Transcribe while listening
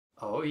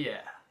Oh yeah,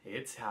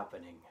 it's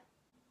happening.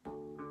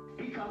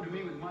 He come to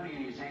me with money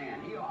in his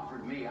hand. He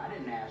offered me. I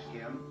didn't ask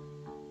him.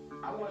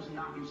 I wasn't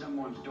knocking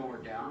someone's door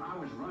down. I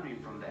was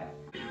running from that.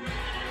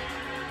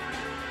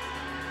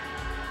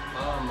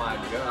 Oh my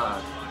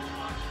god.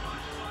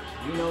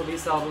 You know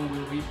this album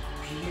will be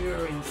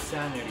pure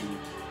insanity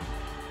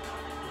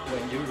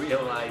when you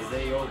realize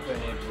they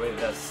open it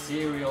with a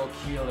serial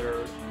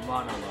killer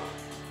monologue.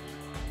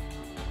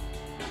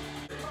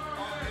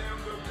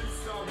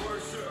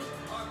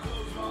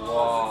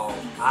 Wow,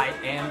 I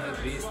am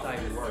the beast I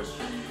worship.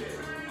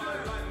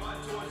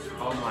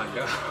 Oh my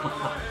god.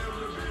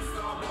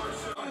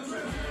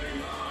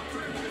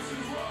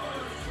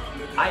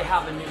 I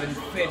haven't even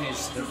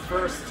finished the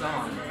first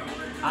song.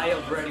 I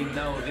already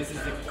know this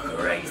is the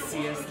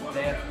craziest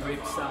Death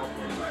Grips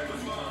album.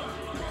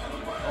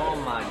 Oh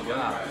my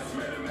god.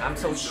 I'm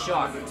so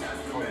shocked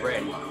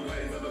already.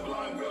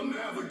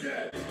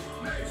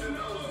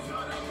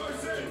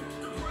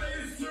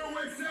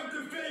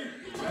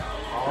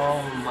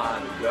 Oh my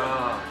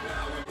god.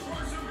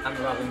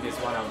 I'm loving this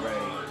one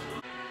already.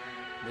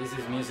 This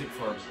is music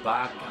for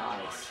bad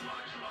guys.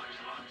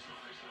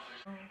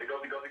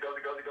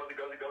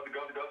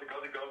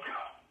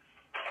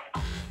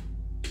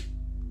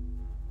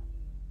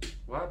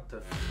 What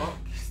the fuck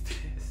is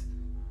this?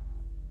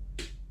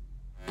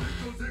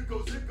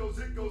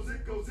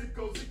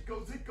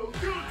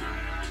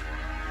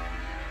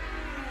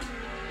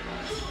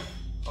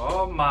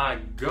 Oh my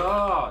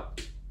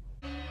god!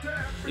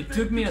 It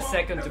took me a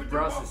second to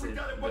process it,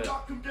 but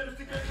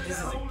this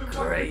is the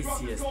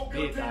craziest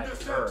beat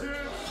I've heard.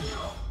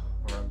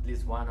 Or at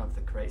least one of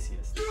the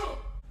craziest.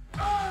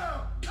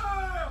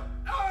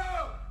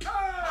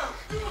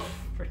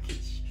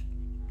 Freaking shit.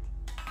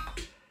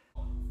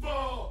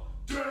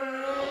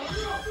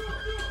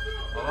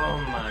 Oh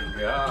my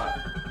god.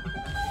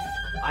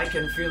 I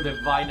can feel the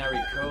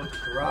binary code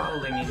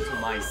crawling into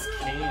my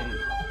skin.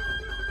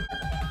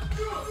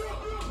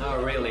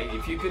 No, really,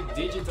 if you could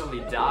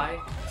digitally die,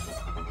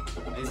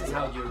 this is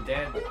how your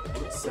death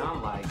would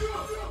sound like.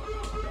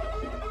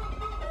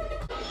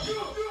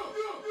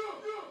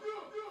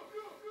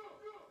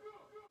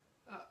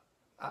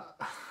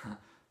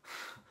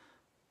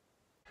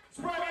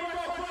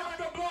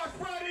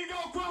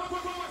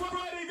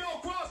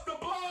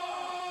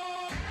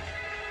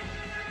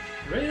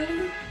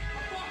 Really?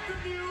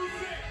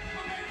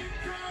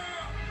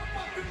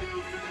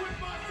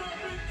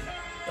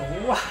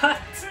 What?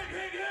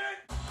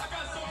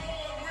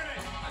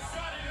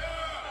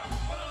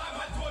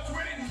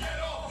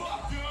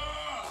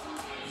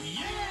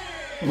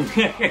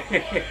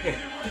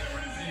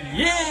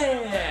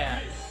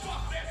 Yeah!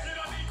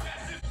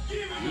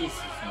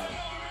 Jesus, man.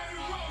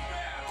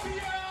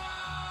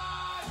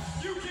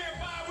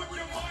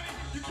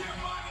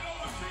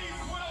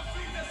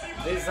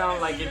 This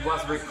sounds like it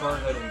was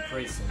recorded in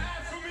prison.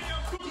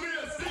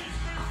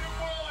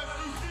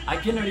 I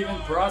cannot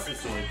even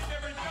process it.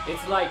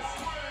 It's like,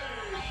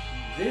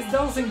 this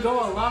doesn't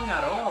go along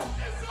at all.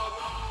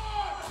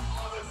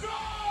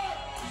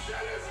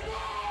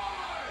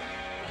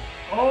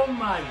 Oh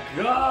my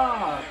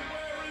god!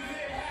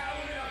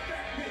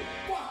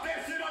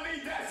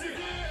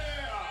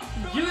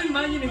 Can you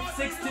imagine if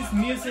 60s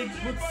music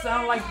would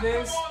sound like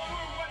this?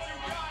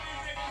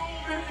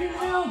 Freaking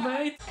hell,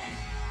 mate!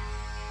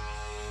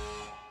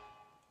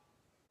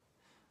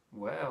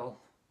 Well...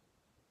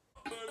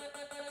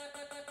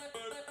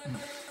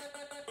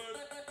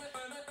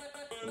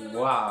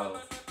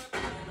 Wow.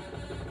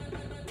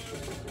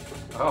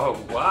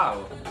 Oh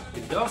wow,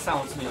 it does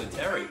sound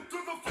military.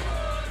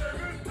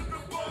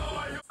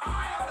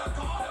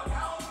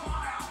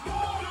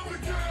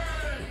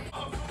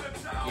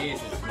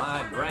 Jesus,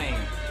 my brain.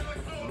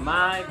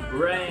 My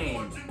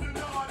brain.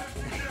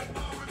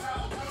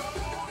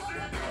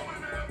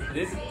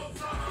 This.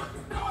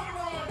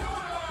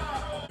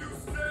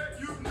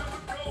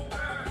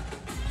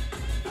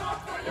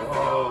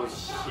 Oh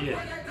shit.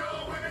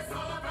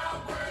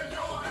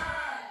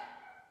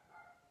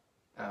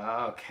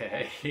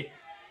 Okay.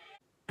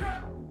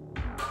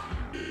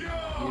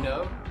 You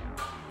know,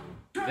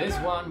 this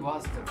one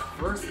was the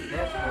first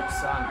Death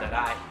Grips song that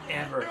I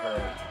ever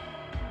heard.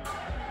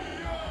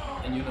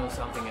 And you know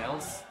something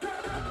else?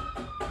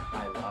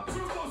 I love it.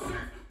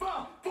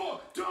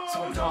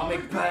 So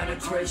atomic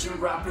penetration,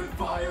 rapid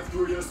fire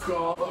through your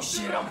skull. Oh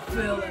shit, I'm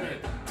feeling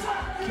it.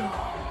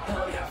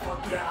 Hell yeah,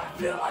 fuck yeah, I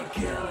feel like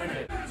killing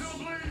it.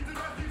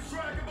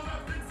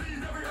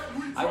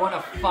 I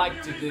wanna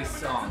fight to this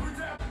song.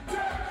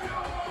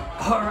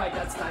 Alright,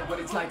 that's not what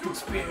it's like to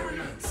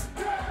experience.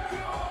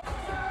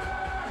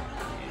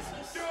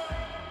 Jesus.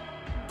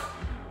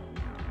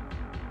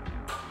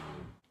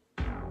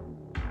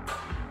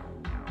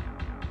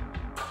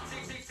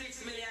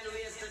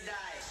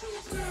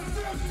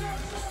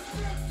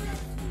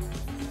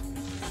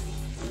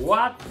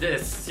 What the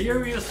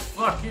serious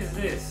fuck is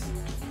this?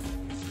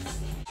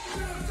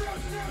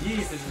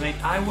 Jesus, mate,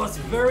 I was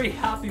very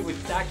happy with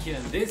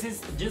Tachyon. This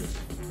is just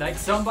like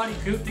somebody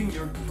cutting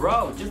your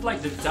throat, just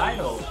like the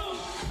title.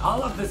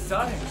 All of a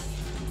sudden.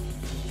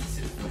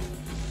 Jesus, man.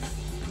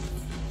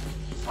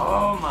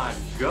 Oh my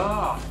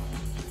god!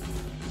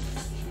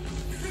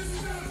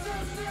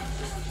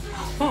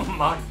 Oh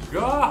my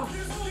god!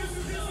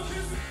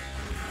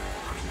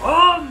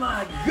 Oh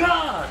my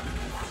god!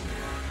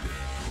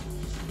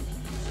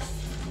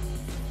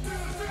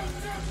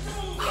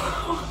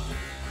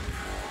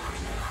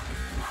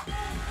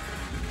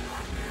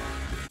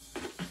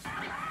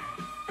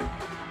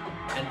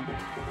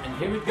 And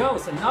here it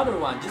goes, another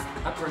one, just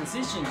a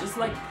transition, just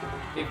like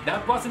if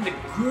that wasn't the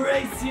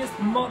craziest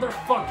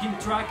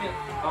motherfucking track.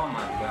 Oh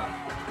my god.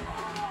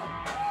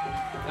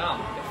 Oh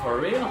my god, for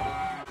real?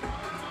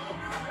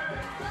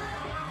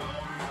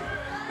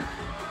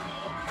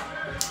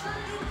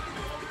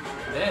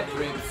 Death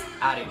Grips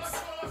at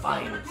its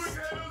finest.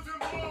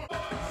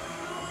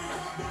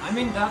 I'm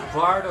in that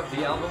part of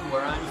the album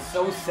where I'm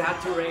so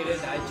saturated,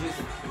 I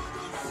just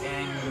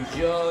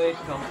enjoy it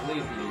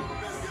completely.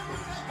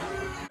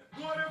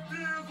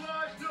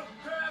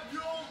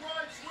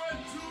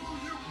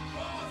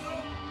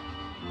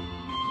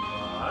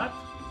 What?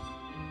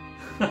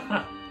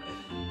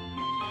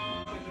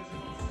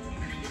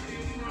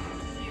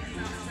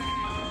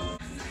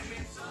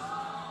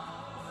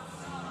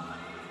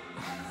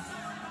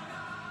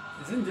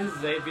 Isn't this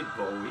David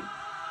Bowie?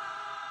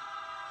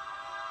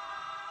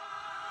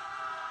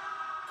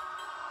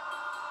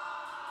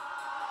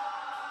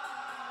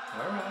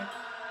 Alright.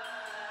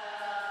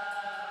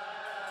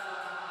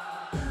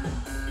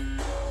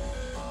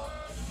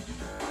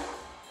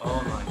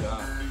 Oh my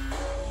god.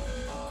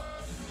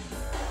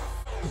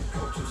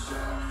 Culture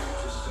shock,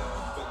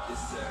 fuck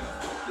yourself.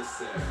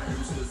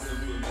 Useless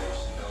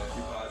information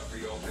occupies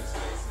free open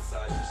space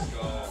inside your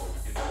skull.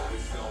 You know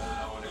what's going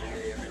on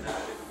every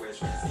night at the West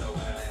Street so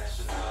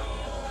national.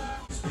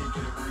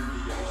 Speaking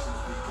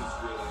abbreviations because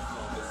real life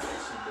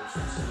conversation moves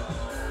too slow.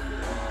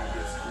 Your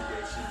media's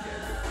creation, yeah,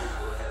 your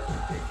people has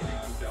been taken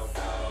and you don't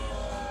know.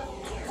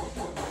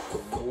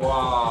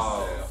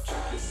 Wow.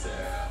 Check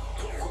yourself.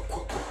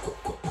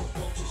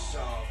 Culture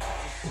shock,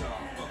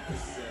 fuck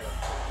yourself.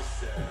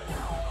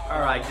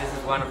 Alright, this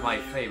is one of my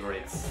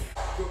favorites.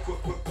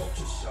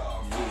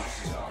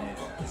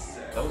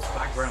 Those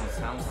background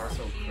sounds are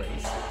so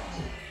crazy.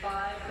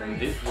 And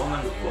this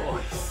woman's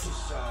voice.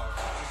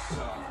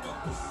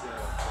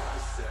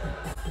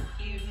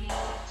 You need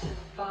to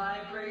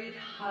vibrate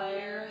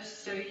higher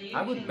so you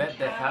I would can bet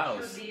the capture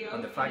house the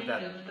on the fact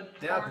that opening of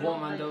the that portal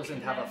woman that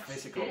doesn't have a connects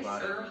physical this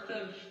body. Earth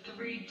of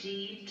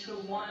 3D to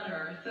one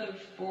Earth of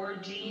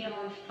 4D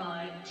or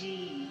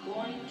 5D,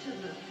 going to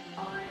the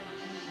 5D.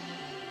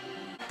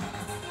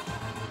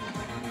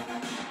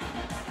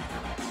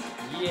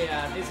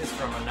 Yeah, this is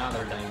from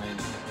another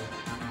dimension.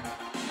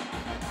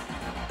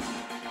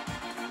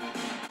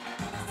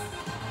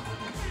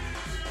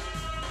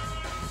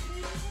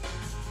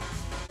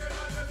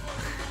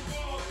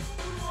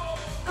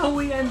 How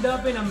we end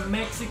up in a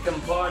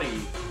Mexican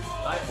party?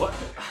 Like what?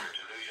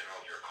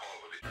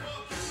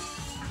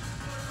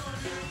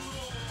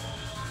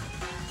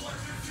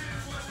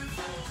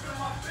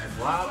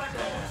 What the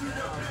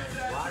hell?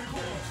 What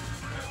the...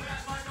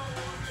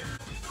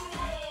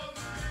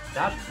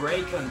 That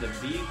break on the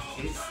beat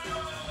is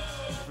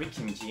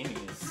freaking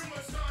genius.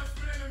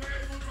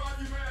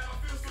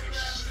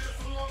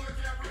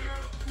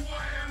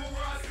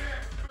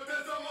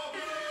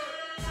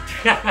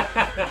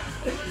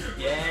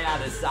 Yeah,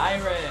 the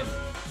siren!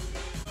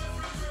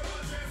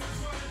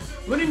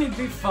 Wouldn't it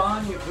be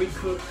fun if we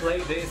could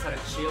play this at a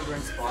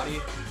children's party?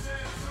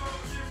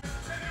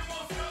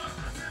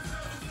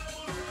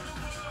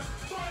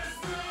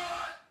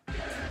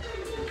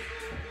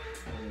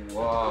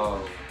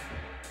 Whoa.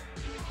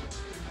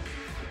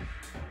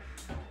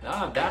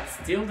 No, that's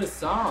still the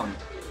song.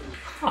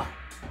 Huh.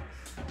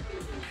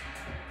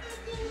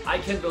 I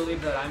can't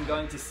believe that I'm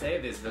going to say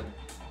this, but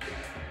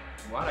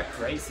what a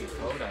crazy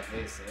coda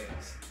this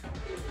is.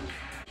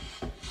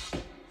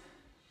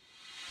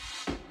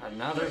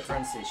 Another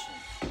transition.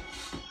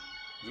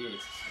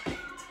 Yes.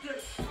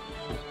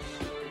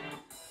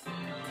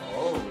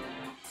 Oh.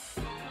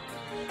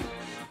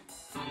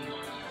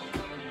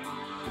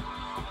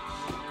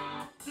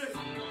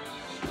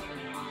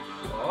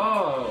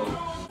 Oh.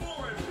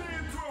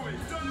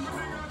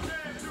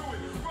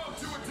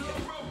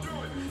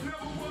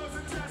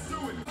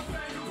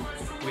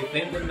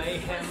 Within the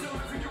mayhem,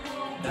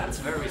 that's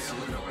very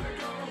soothing.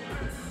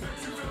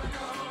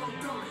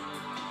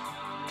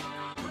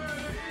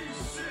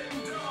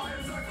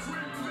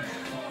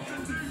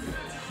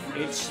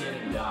 It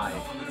shouldn't die.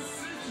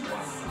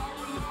 Wow.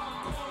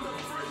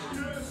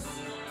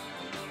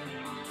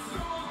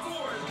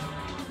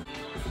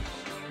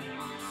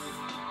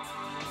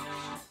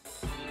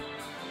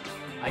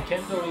 I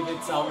can't believe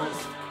it's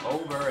almost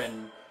over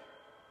and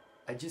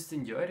I just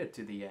enjoyed it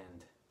to the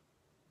end.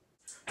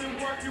 Been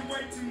working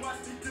way too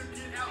much to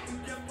get out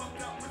and get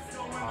fucked up. What's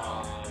going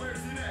on? Where's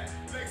it at?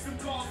 Make some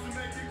calls to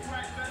make it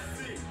crack, let's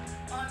see.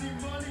 I need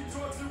money,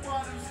 drugs, and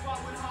water, spot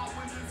with hot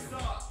winds and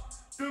stuff.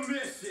 The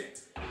mission.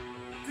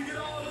 To get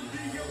all of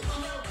the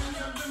love in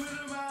a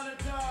limited amount of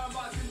time. I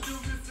can do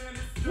this and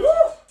it's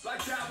done.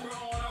 Like that, we're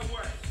on our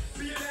way.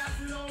 Be an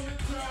acid on the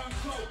drum,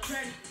 cocaine.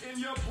 bang in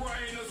your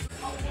brain.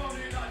 I want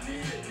it, I need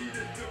it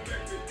to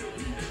make it, to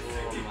heat it,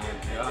 shake it, my get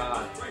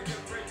God.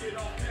 it, break it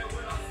off there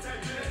when I say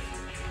this.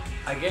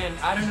 Again,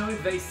 I don't know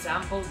if they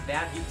sampled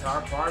that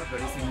guitar part,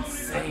 but it's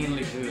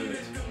insanely good.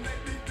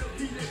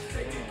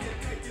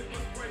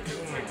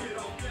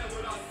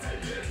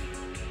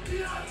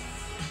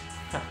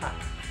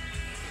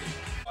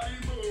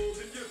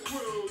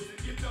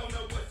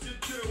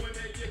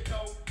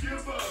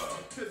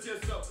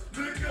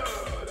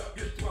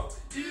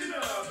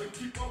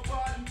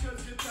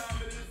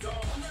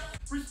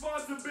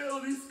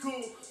 Responsibility's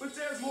cool, but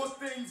there's more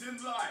things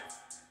in life,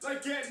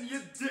 like getting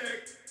your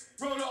dick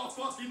rode off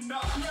fucking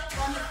knots. I'm the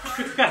kind of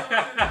girl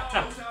that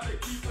knows how to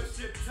keep a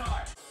shit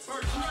tight.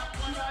 First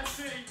when I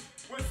see,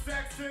 with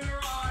sex in her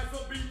eyes,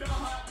 will be the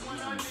hot one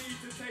I need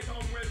to take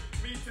home with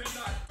me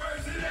tonight.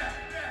 Where's it at?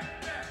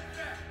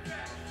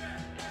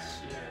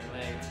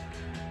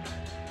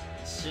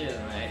 Shit,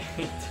 mate.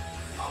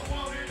 I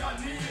want it, I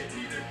need it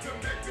to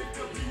make me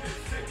delete it,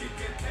 shake it,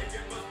 can't take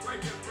it, must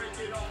break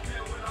it off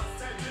there when I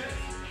say this.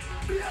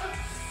 Yes!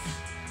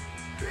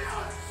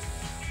 Yes!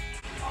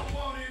 I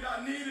want it,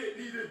 I need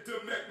it to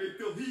make me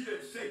feel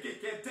heated, shake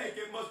it, can't take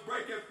it, must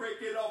break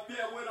it off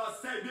there when I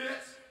say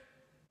this.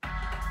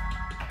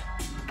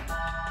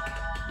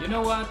 You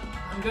know what?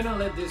 I'm gonna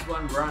let this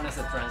one run as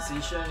a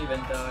transition,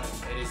 even though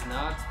it is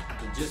not,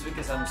 just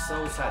because I'm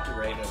so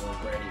saturated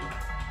already.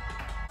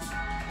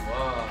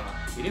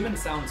 Whoa, it even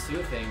sounds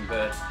soothing,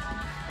 but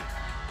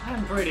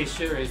I'm pretty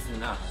sure it's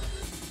not.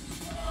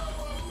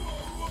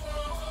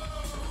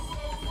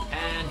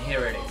 And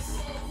here it is.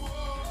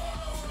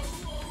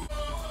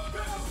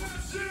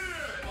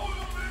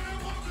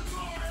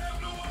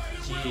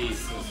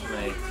 Jesus,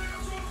 mate.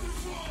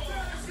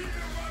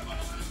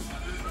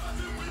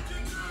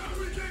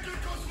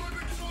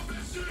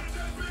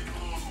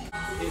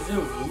 It's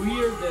the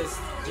weirdest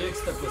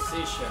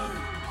juxtaposition.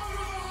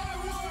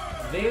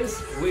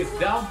 This,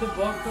 without the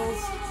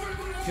vocals,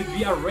 could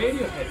be a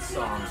Radiohead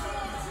song.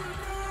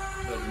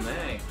 But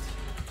mate...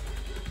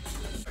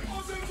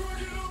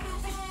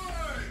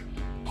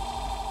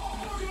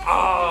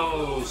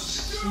 Oh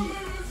shit!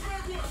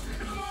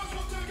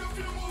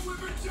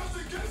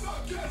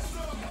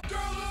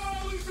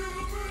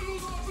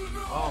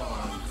 Oh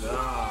my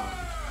god!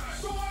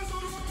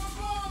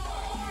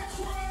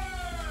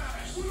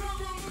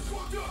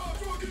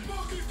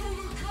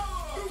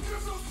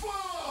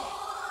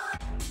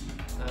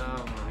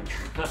 Oh my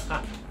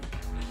god!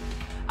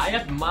 I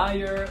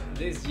admire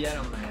this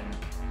gentleman.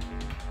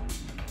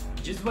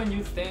 Just when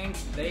you think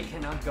they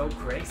cannot go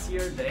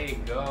crazier, they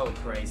go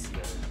crazier.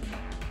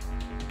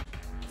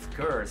 Of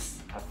course,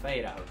 a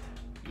fade out.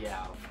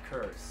 Yeah, of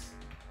course.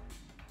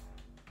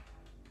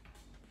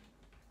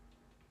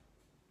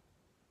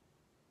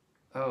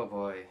 Oh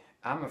boy,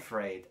 I'm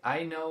afraid.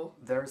 I know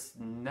there's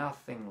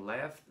nothing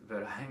left,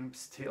 but I'm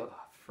still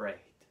afraid.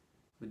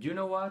 But you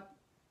know what?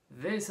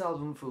 This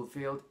album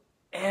fulfilled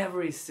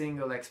every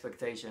single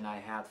expectation I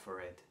had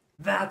for it.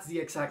 That's the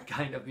exact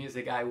kind of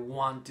music I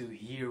want to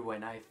hear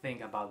when I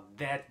think about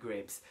Death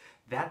Grips.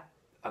 That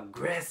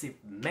aggressive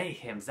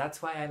mayhems.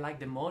 That's why I like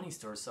the Money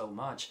Store so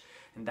much.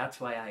 And that's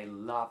why I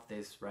love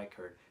this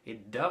record.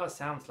 It does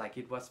sound like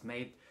it was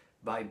made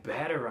by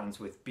veterans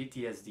with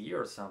PTSD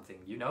or something,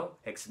 you know?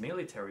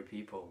 Ex-military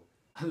people.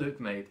 Look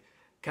mate,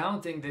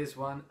 counting this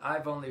one,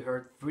 I've only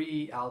heard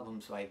 3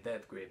 albums by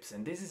Death Grips.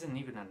 And this isn't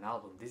even an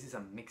album, this is a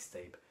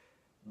mixtape.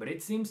 But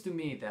it seems to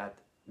me that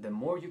the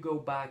more you go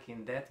back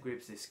in Death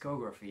Grips'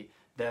 discography,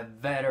 the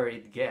better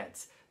it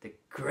gets. The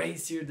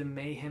crazier the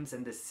mayhems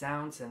and the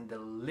sounds and the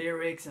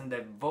lyrics and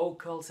the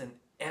vocals and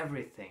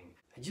everything.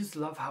 I just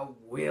love how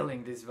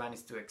willing this band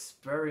is to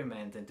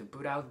experiment and to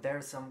put out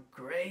there some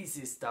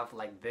crazy stuff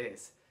like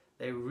this.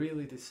 They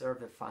really deserve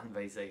the fan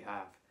base they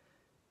have.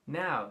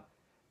 Now,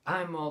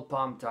 I'm all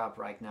pumped up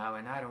right now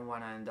and I don't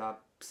want to end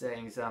up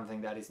saying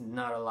something that is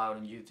not allowed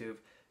on YouTube.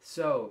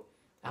 So,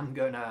 I'm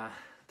gonna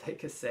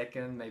take a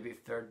second, maybe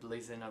third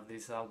listen of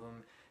this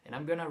album, and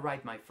I'm gonna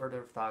write my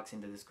further thoughts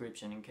in the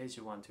description in case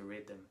you want to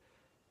read them.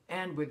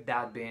 And with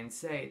that being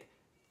said,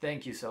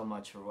 thank you so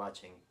much for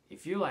watching.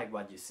 If you like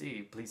what you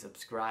see, please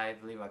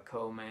subscribe, leave a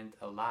comment,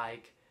 a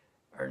like,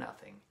 or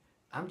nothing.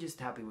 I'm just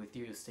happy with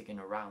you sticking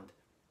around.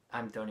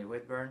 I'm Tony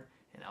Whitburn,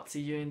 and I'll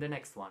see you in the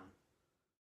next one.